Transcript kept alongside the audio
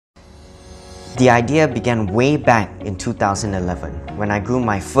The idea began way back in 2011 when I grew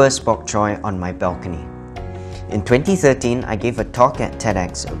my first bok choy on my balcony. In 2013, I gave a talk at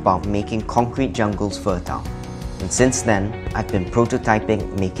TEDx about making concrete jungles fertile. And since then, I've been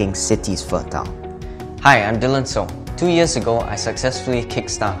prototyping making cities fertile. Hi, I'm Dylan So. 2 years ago, I successfully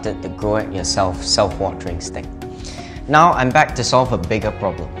kickstarted the Grow It Yourself self-watering stick. Now I'm back to solve a bigger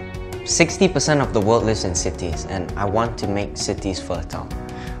problem. 60% of the world lives in cities, and I want to make cities fertile,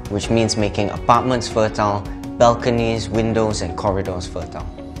 which means making apartments fertile, balconies, windows and corridors fertile.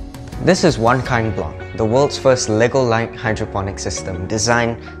 This is One Kind Block, the world's first Lego-like hydroponic system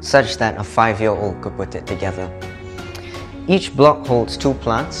designed such that a 5-year-old could put it together. Each block holds 2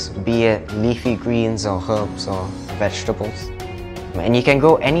 plants, be it leafy greens or herbs or vegetables. And you can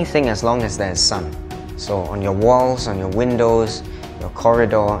grow anything as long as there's sun. So on your walls, on your windows, your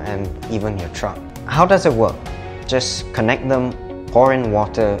corridor and even your truck. How does it work? Just connect them, pour in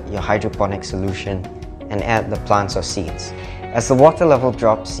water, your hydroponic solution, and add the plants or seeds. As the water level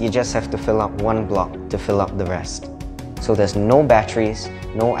drops, you just have to fill up one block to fill up the rest. So there's no batteries,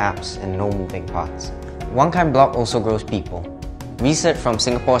 no apps, and no moving parts. One Kind Block also grows people. Research from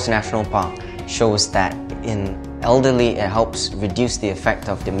Singapore's National Park shows that in elderly, it helps reduce the effect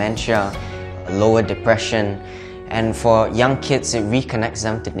of dementia, lower depression, and for young kids, it reconnects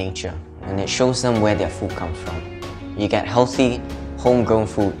them to nature, and it shows them where their food comes from. You get healthy, homegrown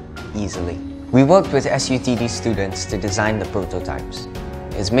food easily. We worked with SUTD students to design the prototypes.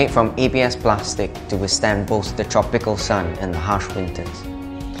 It's made from ABS plastic to withstand both the tropical sun and the harsh winters.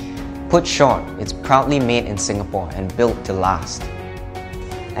 Put short, it's proudly made in Singapore and built to last.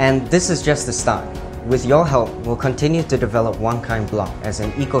 And this is just the start. With your help, we'll continue to develop One Kind Block as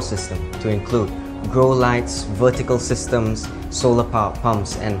an ecosystem to include grow lights, vertical systems, solar powered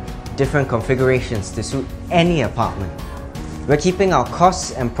pumps, and different configurations to suit any apartment. We're keeping our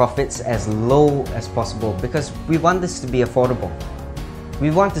costs and profits as low as possible because we want this to be affordable. We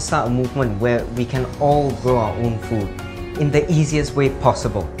want to start a movement where we can all grow our own food in the easiest way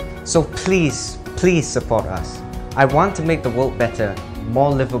possible. So please support us. I want to make the world better, more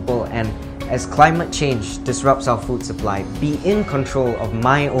livable, and as climate change disrupts our food supply, be in control of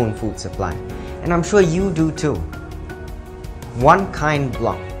my own food supply. And I'm sure you do too. One Kind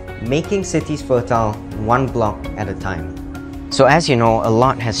Block, making cities fertile one block at a time. So as you know, a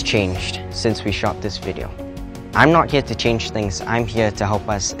lot has changed since we shot this video. I'm not here to change things, I'm here to help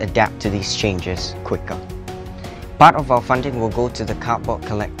us adapt to these changes quicker. Part of our funding will go to the cardboard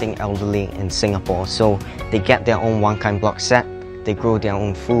collecting elderly in Singapore, so they get their own One Kind Block set, they grow their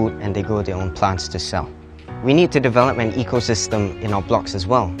own food, and they grow their own plants to sell. We need to develop an ecosystem in our blocks as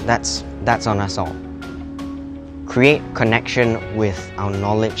well. That's on us all. Create connection with our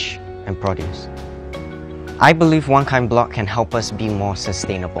knowledge and produce. I believe One Kind Block can help us be more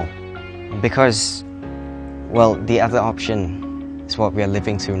sustainable because, well, the other option is what we are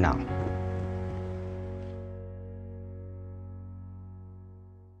living through now.